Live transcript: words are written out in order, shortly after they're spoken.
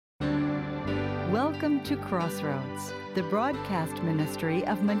Welcome to Crossroads, the broadcast ministry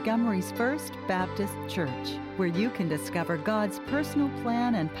of Montgomery's First Baptist Church, where you can discover God's personal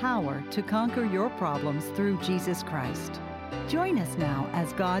plan and power to conquer your problems through Jesus Christ. Join us now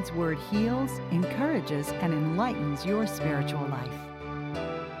as God's Word heals, encourages, and enlightens your spiritual life.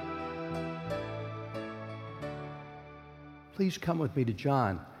 Please come with me to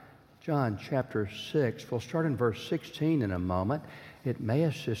John chapter 6. We'll start in verse 16 in a moment. It may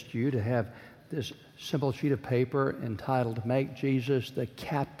assist you to have this simple sheet of paper entitled, "Make Jesus the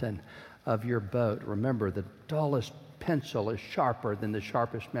Captain of Your Boat." Remember, the dullest pencil is sharper than the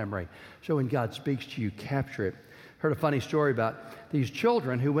sharpest memory. So when God speaks to you, capture it. Heard a funny story about these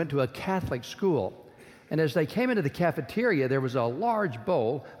children who went to a Catholic school. And as they came into the cafeteria, there was a large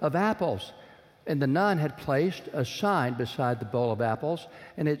bowl of apples. And the nun had placed a sign beside the bowl of apples,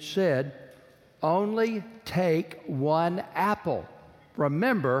 and it said, "Only take one apple.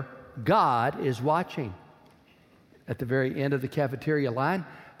 Remember, God is watching." At the very end of the cafeteria line,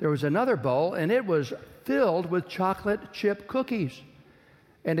 there was another bowl, and it was filled with chocolate chip cookies.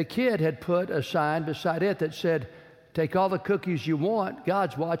 And a kid had put a sign beside it that said, "Take all the cookies you want,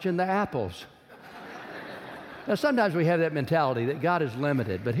 God's watching the apples." Now, sometimes we have that mentality that God is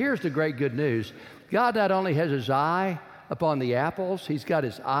limited, but here's the great good news. God not only has his eye upon the apples, he's got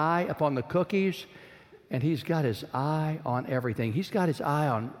his eye upon the cookies, and he's got his eye on everything. He's got his eye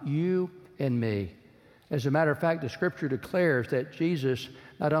on you and me. As a matter of fact, the scripture declares that Jesus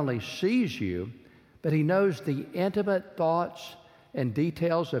not only sees you, but he knows the intimate thoughts and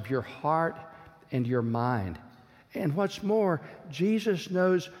details of your heart and your mind. And what's more, Jesus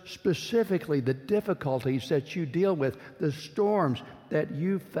knows specifically the difficulties that you deal with, the storms that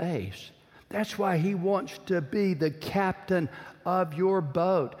you face. That's why he wants to be the captain of your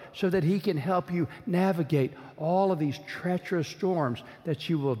boat, so that he can help you navigate all of these treacherous storms that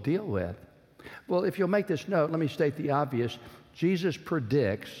you will deal with. Well, if you'll make this note, let me state the obvious. Jesus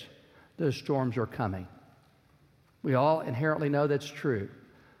predicts the storms are coming. We all inherently know that's true.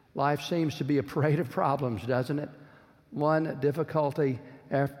 Life seems to be a parade of problems, doesn't it? One difficulty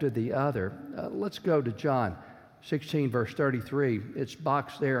after the other. Let's go to John 16, verse 33. It's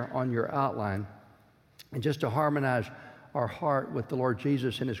boxed there on your outline. And just to harmonize our heart with the Lord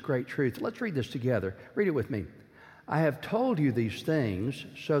Jesus and his great truth, let's read this together. Read it with me. "I have told you these things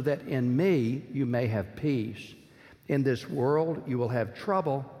so that in me you may have peace. In this world you will have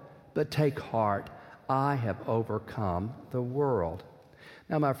trouble, but take heart. I have overcome the world."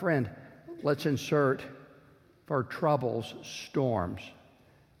 Now, my friend, let's insert for troubles, storms.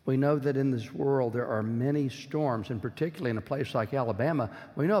 We know that in this world there are many storms, and particularly in a place like Alabama,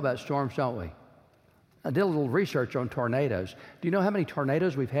 we know about storms, don't we? I did a little research on tornadoes. Do you know how many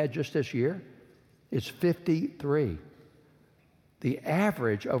tornadoes we've had just this year? It's 53. The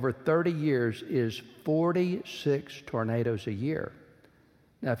average over 30 years is 46 tornadoes a year.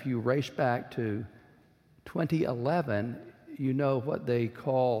 Now, if you race back to 2011, you know what they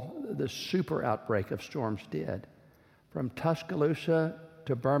call the super outbreak of storms did. From Tuscaloosa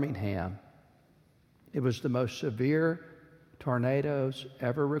to Birmingham, it was the most severe tornadoes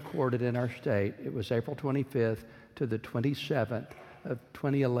ever recorded in our state. It was April 25th to the 27th of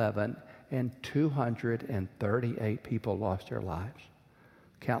 2011, and 238 people lost their lives.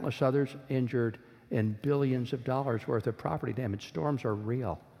 Countless others injured, and billions of dollars worth of property damage. Storms are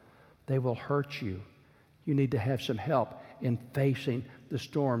real. They will hurt you. You need to have some help in facing the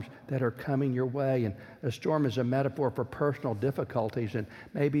storms that are coming your way. And a storm is a metaphor for personal difficulties, and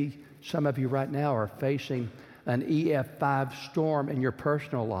maybe some of you right now are facing an EF5 storm in your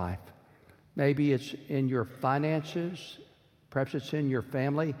personal life. Maybe it's in your finances. Perhaps it's in your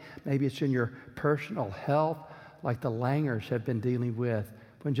family. Maybe it's in your personal health, like the Langers have been dealing with,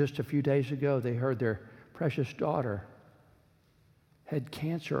 when just a few days ago they heard their precious daughter had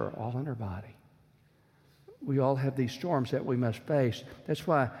cancer all in her body. We all have these storms that we must face. That's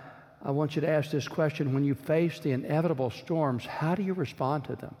why I want you to ask this question. When you face the inevitable storms, how do you respond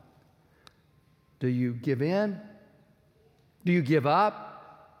to them? Do you give in? Do you give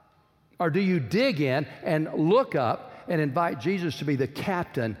up? Or do you dig in and look up and invite Jesus to be the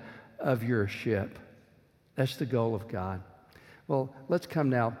captain of your ship? That's the goal of God. Well, let's come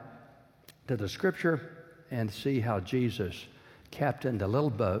now to the scripture and see how Jesus captained a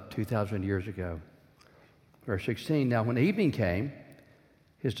little boat 2,000 years ago. Verse 16, "Now when evening came,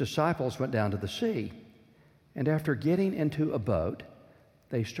 his disciples went down to the sea, and after getting into a boat,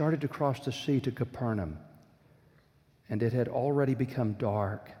 they started to cross the sea to Capernaum. And it had already become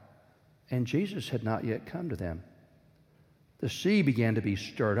dark, and Jesus had not yet come to them. The sea began to be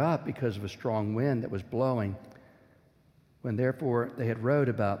stirred up because of a strong wind that was blowing. When therefore they had rowed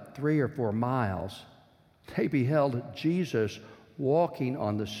about 3 or 4 miles, they beheld Jesus walking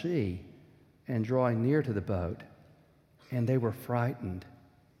on the sea and drawing near to the boat, and they were frightened.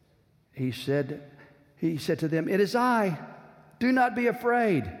 He said to them, "It is I, do not be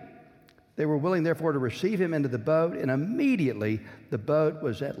afraid." They were willing therefore to receive him into the boat, and immediately the boat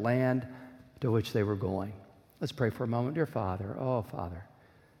was at land to which they were going. Let's pray for a moment. Dear Father, oh Father,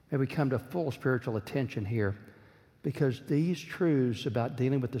 may we come to full spiritual attention here, because these truths about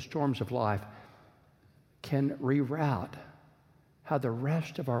dealing with the storms of life can reroute how the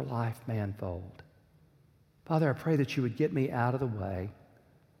rest of our life may unfold. Father, I pray that you would get me out of the way,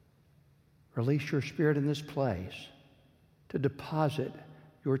 release your Spirit in this place to deposit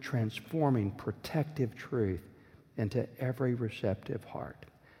your transforming, protective truth into every receptive heart.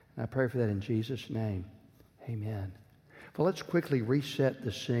 And I pray for that in Jesus' name. Amen. Well, let's quickly reset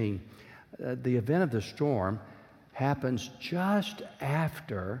the scene. The event of the storm happens just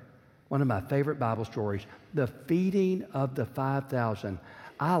after one of my favorite Bible stories, the feeding of the 5,000.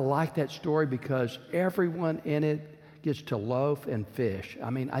 I like that story because everyone in it gets to loaf and fish. I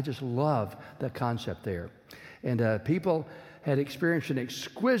mean, I just love the concept there. And people had experienced an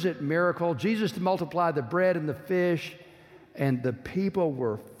exquisite miracle. Jesus multiplied the bread and the fish, and the people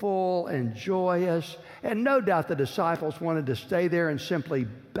were full and joyous. And no doubt the disciples wanted to stay there and simply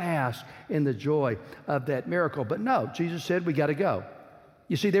bask in the joy of that miracle. But no, Jesus said, we got to go.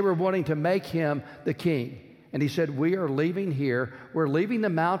 You see, they were wanting to make him the king. And he said, we are leaving here. We're leaving the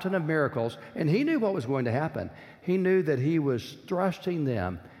mountain of miracles. And he knew what was going to happen. He knew that he was thrusting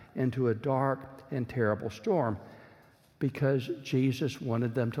them into a dark and terrible storm because Jesus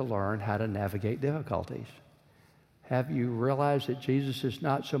wanted them to learn how to navigate difficulties. Have you realized that Jesus is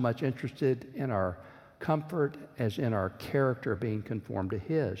not so much interested in our comfort as in our character being conformed to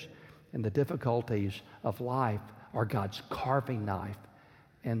his? And the difficulties of life are God's carving knife,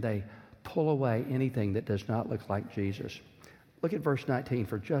 and they pull away anything that does not look like Jesus. Look at verse 19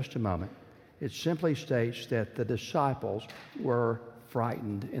 for just a moment. It simply states that the disciples were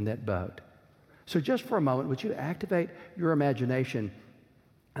frightened in that boat. So just for a moment, would you activate your imagination,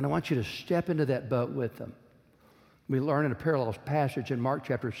 and I want you to step into that boat with them. We learn in a parallel passage in Mark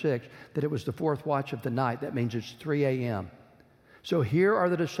chapter 6 that it was the 4th watch of the night. That means it's 3 a.m. So here are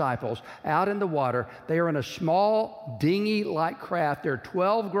the disciples out in the water. They are in a small dinghy-like craft. There are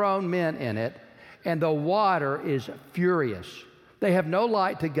 12 grown men in it, and the water is furious. They have no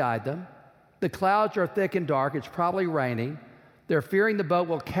light to guide them. The clouds are thick and dark. It's probably raining. They're fearing the boat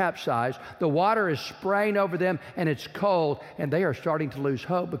will capsize. The water is spraying over them, and it's cold, and they are starting to lose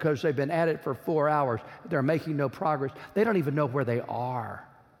hope because they've been at it for 4 hours. They're making no progress. They don't even know where they are.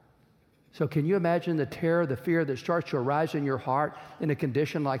 So can you imagine the terror, the fear that starts to arise in your heart in a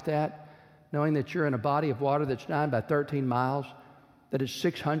condition like that, knowing that you're in a body of water that's 9 by 13 miles, that is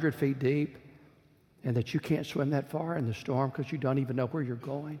 600 feet deep, and that you can't swim that far in the storm because you don't even know where you're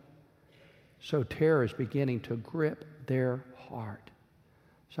going? So terror is beginning to grip their heart.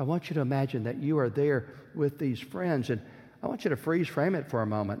 So I want you to imagine that you are there with these friends, and I want you to freeze frame it for a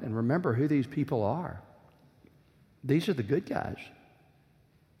moment and remember who these people are. These are the good guys.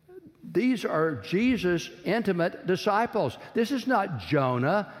 These are Jesus' intimate disciples. This is not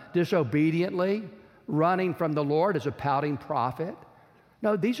Jonah disobediently running from the Lord as a pouting prophet.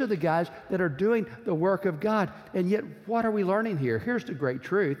 No, these are the guys that are doing the work of God. And yet, what are we learning here? Here's the great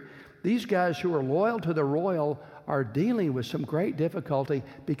truth. These guys who are loyal to the royal are dealing with some great difficulty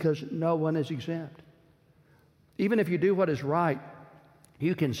because no one is exempt. Even if you do what is right,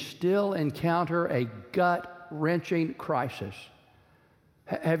 you can still encounter a gut-wrenching crisis.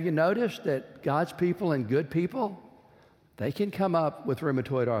 Have you noticed that God's people and good people, they can come up with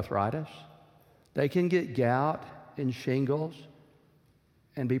rheumatoid arthritis, they can get gout and shingles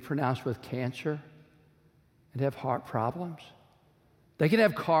and be pronounced with cancer and have heart problems. They can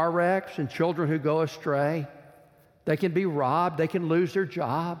have car wrecks and children who go astray. They can be robbed. They can lose their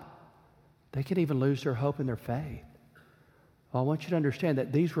job. They can even lose their hope in their faith. Well, I want you to understand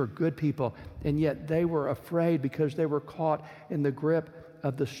that these were good people, and yet they were afraid because they were caught in the grip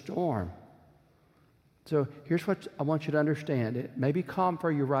of the storm. So here's what I want you to understand. It may be calm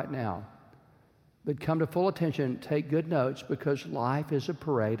for you right now, but come to full attention, take good notes, because life is a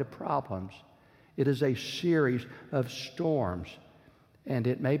parade of problems. It is a series of storms. And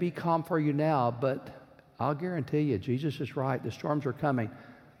it may be calm for you now, but I'll guarantee you, Jesus is right. The storms are coming.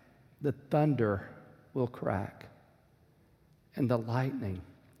 The thunder will crack, and the lightning,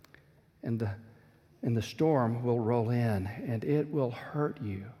 and the storm will roll in, and it will hurt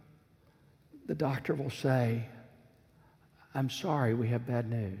you. The doctor will say, I'm sorry, we have bad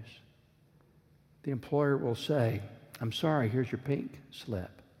news. The employer will say, I'm sorry, here's your pink slip.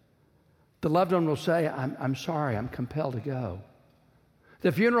 The loved one will say, I'm sorry, I'm compelled to go.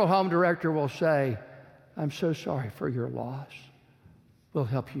 The funeral home director will say, I'm so sorry for your loss. We'll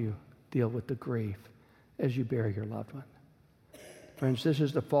help you deal with the grief as you bury your loved one. Friends, this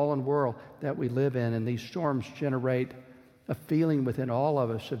is the fallen world that we live in, and these storms generate a feeling within all of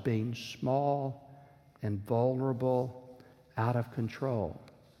us of being small and vulnerable, out of control.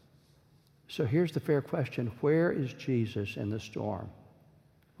 So here's the fair question: where is Jesus in the storm?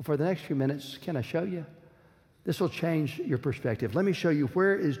 Well, for the next few minutes, can I show you? This will change your perspective. Let me show you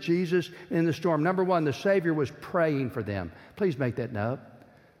where is Jesus in the storm. Number one, the Savior was praying for them. Please make that note.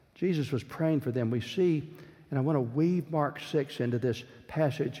 Jesus was praying for them. We see, and I want to weave Mark 6 into this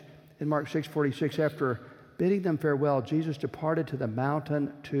passage. In Mark 6:46, after bidding them farewell, Jesus departed to the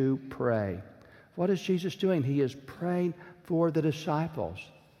mountain to pray. What is Jesus doing? He is praying for the disciples.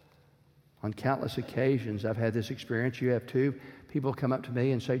 On countless occasions, I've had this experience. You have too. People come up to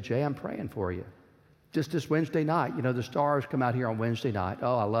me and say, Jay, I'm praying for you. Just this Wednesday night, the stars come out here on Wednesday night.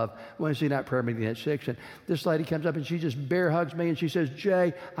 Oh, I love Wednesday night prayer meeting at 6. And this lady comes up and she just bear hugs me and she says,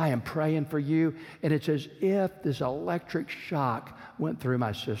 Jay, I am praying for you. And it's as if this electric shock went through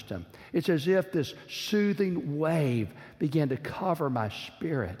my system. It's as if this soothing wave began to cover my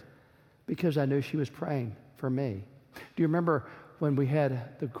spirit because I knew she was praying for me. Do you remember when we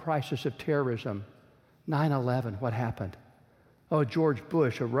had the crisis of terrorism, 9/11, what happened? Oh, George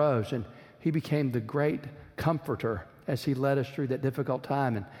Bush arose and he became the great comforter as he led us through that difficult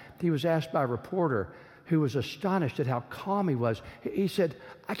time. And he was asked by a reporter who was astonished at how calm he was. He said,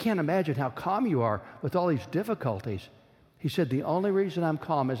 I can't imagine how calm you are with all these difficulties. He said, the only reason I'm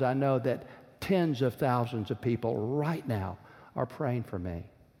calm is I know that tens of thousands of people right now are praying for me.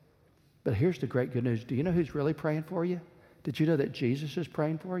 But here's the great good news. Do you know who's really praying for you? Did you know that Jesus is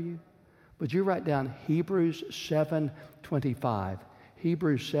praying for you? Would you write down Hebrews 7:25?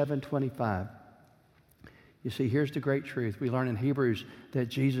 Hebrews 7:25. You see, here's the great truth. We learn in Hebrews that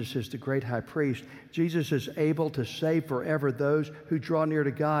Jesus is the great high priest. Jesus is able to save forever those who draw near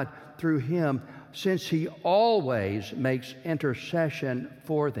to God through him, since he always makes intercession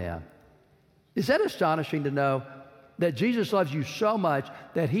for them. Is that astonishing to know that Jesus loves you so much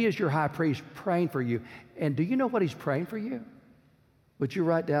that he is your high priest praying for you? And do you know what he's praying for you? Would you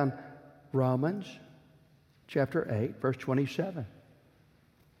write down Romans chapter 8, verse 27?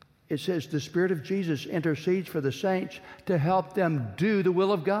 It says, the Spirit of Jesus intercedes for the saints to help them do the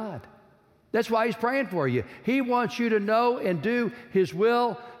will of God. That's why he's praying for you. He wants you to know and do his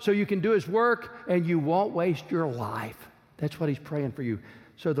will so you can do his work and you won't waste your life. That's what he's praying for you.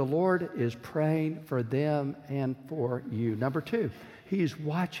 So the Lord is praying for them and for you. Number two, he's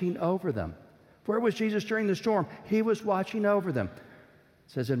watching over them. Where was Jesus during the storm? He was watching over them.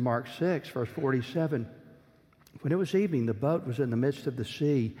 It says in Mark 6, verse 47, when it was evening, the boat was in the midst of the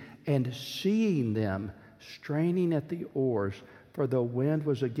sea, and seeing them straining at the oars, for the wind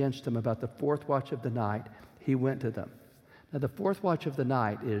was against them about the fourth watch of the night, he went to them. Now, the fourth watch of the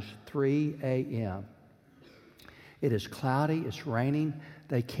night is 3 a.m. It is cloudy, it's raining.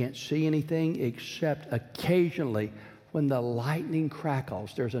 They can't see anything except occasionally when the lightning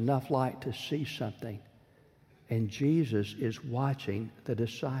crackles, there's enough light to see something. And Jesus is watching the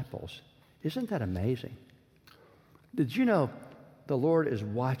disciples. Isn't that amazing? Did you know the Lord is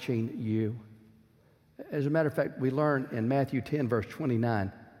watching you? As a matter of fact, we learn in Matthew 10, verse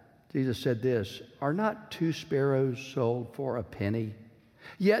 29, Jesus said this, are not 2 sparrows sold for a penny?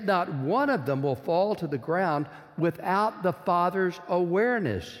 Yet not one of them will fall to the ground without the Father's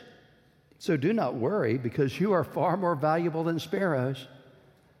awareness. So do not worry, because you are far more valuable than sparrows.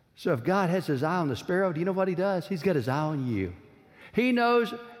 So if God has his eye on the sparrow, do you know what he does? He's got his eye on you. He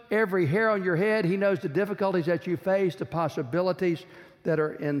knows every hair on your head. He knows the difficulties that you face, the possibilities that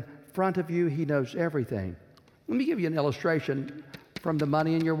are in front of you. He knows everything. Let me give you an illustration from the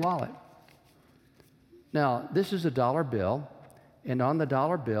money in your wallet. Now, this is a dollar bill, and on the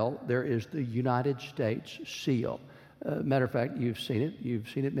dollar bill, there is the United States seal. Matter of fact, you've seen it. You've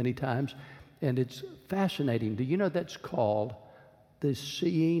seen it many times, and it's fascinating. Do you know that's called the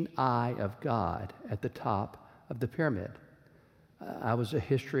seeing eye of God at the top of the pyramid? I was a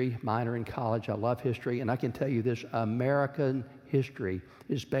history minor in college. I love history, and I can tell you this, American history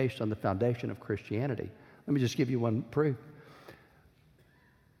is based on the foundation of Christianity. Let me just give you one proof.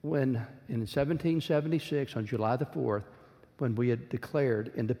 When in 1776, on July the 4th, when we had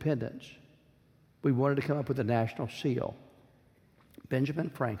declared independence, we wanted to come up with a national seal. Benjamin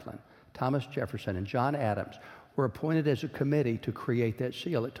Franklin, Thomas Jefferson, and John Adams were appointed as a committee to create that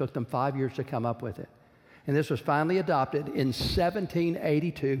seal. It took them 5 years to come up with it. And this was finally adopted in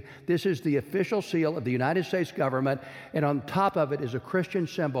 1782. This is the official seal of the United States government, and on top of it is a Christian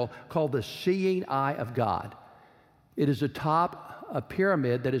symbol called the Seeing Eye of God. It is atop a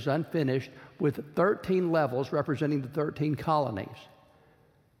pyramid that is unfinished with 13 levels representing the 13 colonies.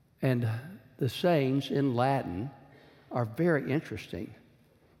 And the sayings in Latin are very interesting.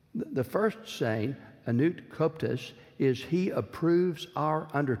 The first saying, Anut Coptus, is He approves our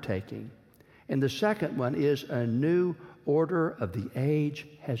undertaking. And the second one is a new order of the age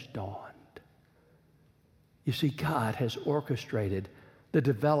has dawned. You see, God has orchestrated the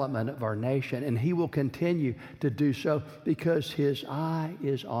development of our nation, and He will continue to do so because His eye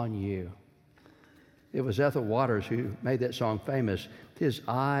is on you. It was Ethel Waters who made that song famous. His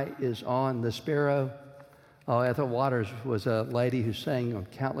eye is on the sparrow. Oh, Ethel Waters was a lady who sang on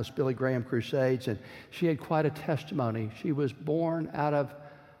countless Billy Graham crusades, and she had quite a testimony. She was born out of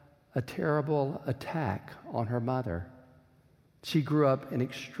a terrible attack on her mother. She grew up in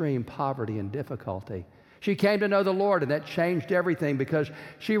extreme poverty and difficulty. She came to know the Lord, and that changed everything because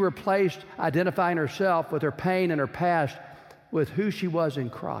she replaced identifying herself with her pain and her past with who she was in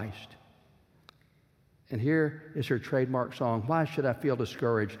Christ. And here is her trademark song, Why Should I Feel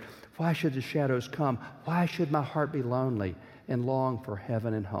Discouraged? Why should the shadows come? Why should my heart be lonely and long for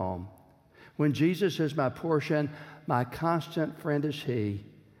heaven and home? When Jesus is my portion, my constant friend is He.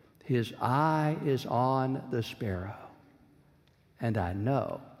 His eye is on the sparrow, and I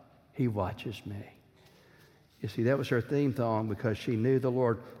know He watches me. You see, that was her theme song because she knew the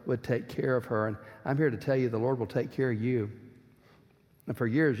Lord would take care of her. And I'm here to tell you the Lord will take care of you. And for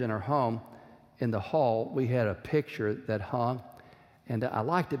years in our home, in the hall, we had a picture that hung. And I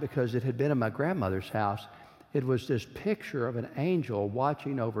liked it because it had been in my grandmother's house. It was this picture of an angel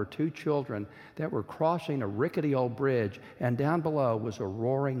watching over two children that were crossing a rickety old bridge, and down below was a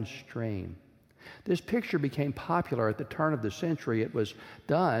roaring stream. This picture became popular at the turn of the century. It was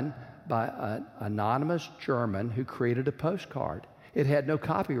done by an anonymous German who created a postcard. It had no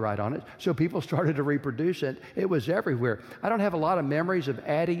copyright on it, so people started to reproduce it. It was everywhere. I don't have a lot of memories of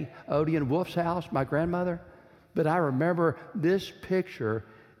Addie Odeon Wolf's house, my grandmother, but I remember this picture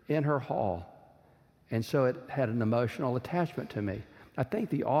in her hall. And so it had an emotional attachment to me. I think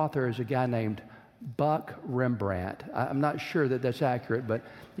the author is a guy named Buck Rembrandt. I'm not sure that that's accurate, but,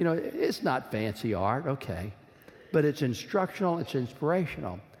 you know, it's not fancy art, okay. But it's instructional, it's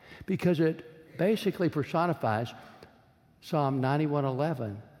inspirational, because it basically personifies Psalm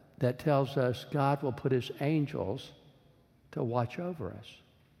 91:11 that tells us God will put His angels to watch over us.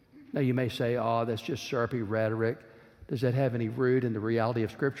 Now, you may say, oh, that's just syrupy rhetoric. Does that have any root in the reality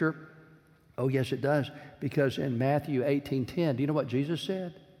of Scripture? Oh, yes, it does, because in Matthew 18:10, do you know what Jesus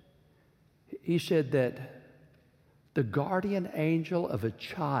said? He said that the guardian angel of a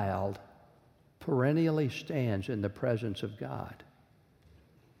child perennially stands in the presence of God.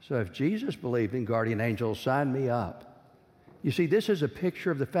 So if Jesus believed in guardian angels, sign me up. You see, this is a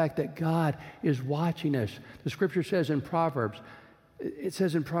picture of the fact that God is watching us. The Scripture says in Proverbs, it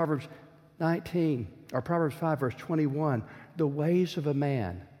says in Proverbs 19, or Proverbs 5, verse 21, the ways of a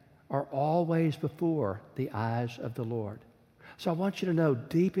man are always before the eyes of the Lord. So I want you to know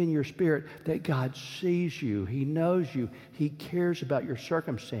deep in your spirit that God sees you. He knows you. He cares about your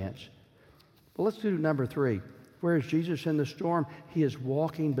circumstance. Well, let's do number 3. Where is Jesus in the storm? He is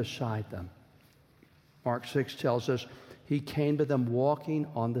walking beside them. Mark 6 tells us He came to them walking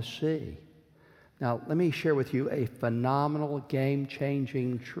on the sea. Now, let me share with you a phenomenal,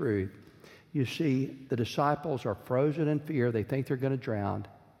 game-changing truth. You see, the disciples are frozen in fear. They think they're going to drown.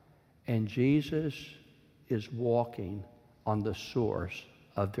 And Jesus is walking on the source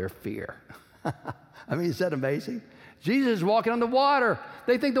of their fear. I mean, is that amazing? Jesus is walking on the water.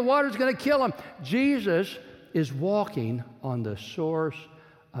 They think the water's going to kill them. Jesus is walking on the source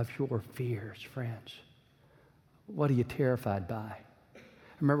of your fears, friends. What are you terrified by? I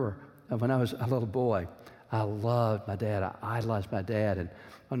remember when I was a little boy, I loved my dad. I idolized my dad. And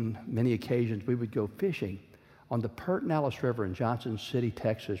on many occasions, we would go fishing on the Pertinalis River in Johnson City,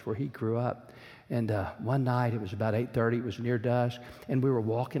 Texas, where he grew up. And one night, it was about 8:30, it was near dusk, and we were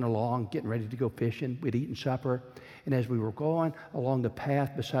walking along, getting ready to go fishing. We'd eaten supper. And as we were going along the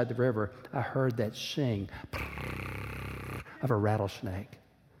path beside the river, I heard that sing of a rattlesnake.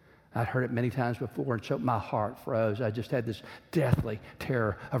 I'd heard it many times before, and so my heart froze. I just had this deathly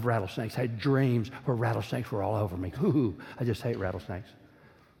terror of rattlesnakes. I had dreams where rattlesnakes were all over me. Ooh, I just hate rattlesnakes.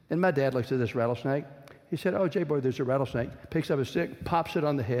 And my dad looks at this rattlesnake. He said, oh, J-Boy, there's a rattlesnake. Picks up a stick, pops it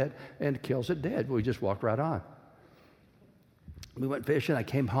on the head, and kills it dead. We just walked right on. We went fishing. I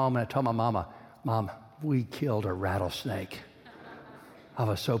came home, and I told my mama, Mom, we killed a rattlesnake. I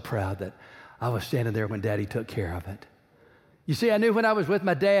was so proud that I was standing there when Daddy took care of it. You see, I knew when I was with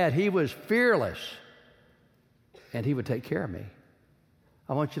my dad, he was fearless, and he would take care of me.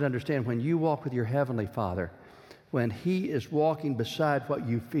 I want you to understand, when you walk with your Heavenly Father, when He is walking beside what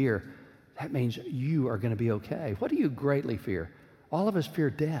you fear, that means you are going to be okay. What do you greatly fear? All of us fear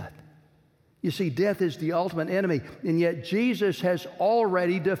death. You see, death is the ultimate enemy, and yet Jesus has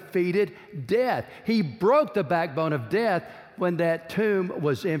already defeated death. He broke the backbone of death when that tomb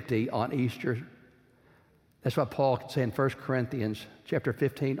was empty on Easter. That's what Paul can say in 1 Corinthians chapter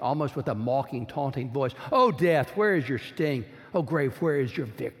 15, almost with a mocking, taunting voice. Oh, death, where is your sting? Oh, grave, where is your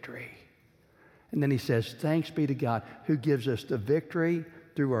victory? And then he says, thanks be to God who gives us the victory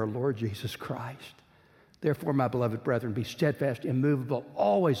through our Lord Jesus Christ. Therefore, my beloved brethren, be steadfast, immovable,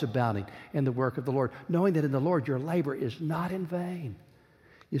 always abounding in the work of the Lord, knowing that in the Lord your labor is not in vain.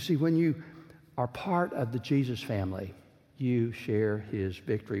 You see, when you are part of the Jesus family, you share His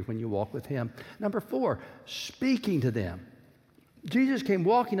victory when you walk with Him. Number 4, speaking to them. Jesus came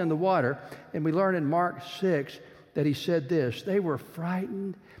walking on the water, and we learn in Mark 6 that He said this. They were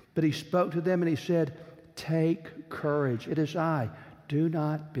frightened, but He spoke to them and He said, take courage. It is I. Do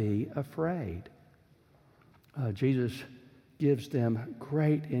not be afraid. Jesus gives them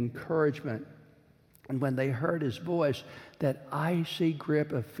great encouragement. And when they heard His voice, that icy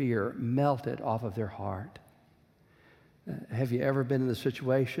grip of fear melted off of their heart. Have you ever been in the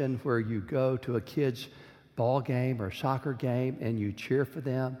situation where you go to a kid's ball game or soccer game and you cheer for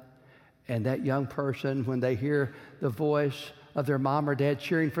them? And that young person, when they hear the voice of their mom or dad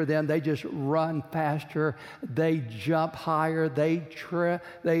cheering for them, they just run faster, they jump higher, they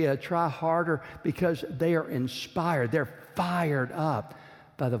try harder because they are inspired. They're fired up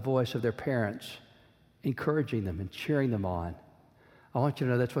by the voice of their parents, encouraging them and cheering them on. I want you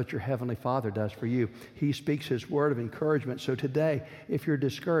to know that's what your Heavenly Father does for you. He speaks His word of encouragement. So today, if you're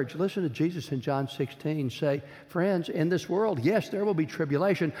discouraged, listen to Jesus in John 16 say, friends, in this world, yes, there will be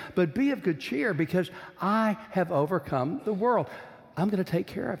tribulation, but be of good cheer because I have overcome the world. I'm going to take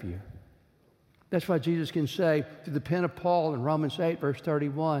care of you. That's why Jesus can say through the pen of Paul in Romans 8, verse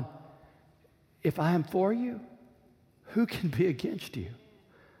 31, if I am for you, who can be against you?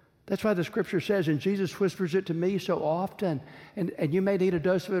 That's why the Scripture says, and Jesus whispers it to me so often, and you may need a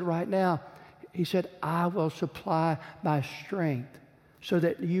dose of it right now. He said, I will supply my strength so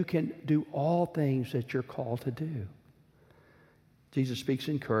that you can do all things that you're called to do. Jesus speaks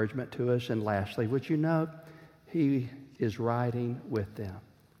encouragement to us. And lastly, would you note, He is riding with them.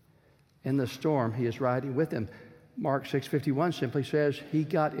 In the storm, He is riding with them. Mark 6:51 simply says, He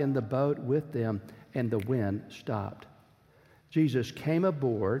got in the boat with them and the wind stopped. Jesus came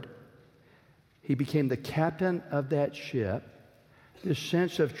aboard. He became the captain of that ship. This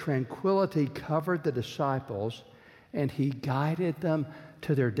sense of tranquility covered the disciples, and He guided them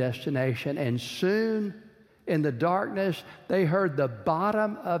to their destination. And soon, in the darkness, they heard the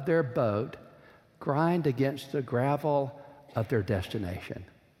bottom of their boat grind against the gravel of their destination.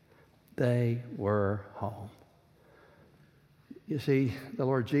 They were home. You see, the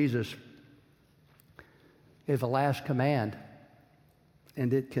Lord Jesus gave the last command,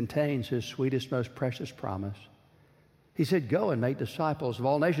 and it contains His sweetest, most precious promise. He said, go and make disciples of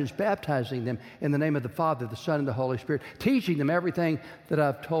all nations, baptizing them in the name of the Father, the Son, and the Holy Spirit, teaching them everything that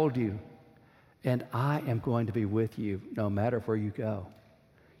I've told you. And I am going to be with you no matter where you go.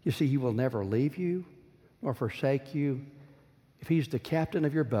 You see, He will never leave you nor forsake you. If He's the captain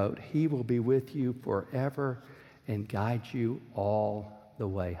of your boat, He will be with you forever and guide you all the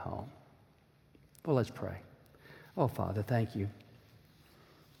way home. Well, let's pray. Oh, Father, thank you.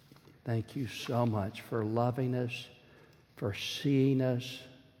 Thank you so much for loving us, for seeing us,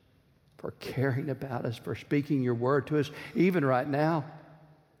 for caring about us, for speaking your word to us, even right now.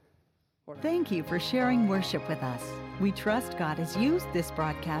 Thank you for sharing worship with us. We trust God has used this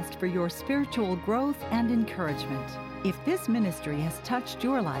broadcast for your spiritual growth and encouragement. If this ministry has touched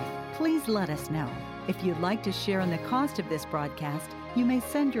your life, please let us know. If you'd like to share in the cost of this broadcast, you may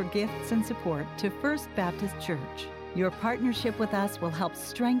send your gifts and support to First Baptist Church. Your partnership with us will help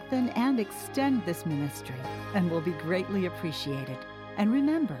strengthen and extend this ministry and will be greatly appreciated. And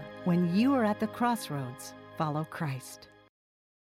remember, when you are at the crossroads, follow Christ.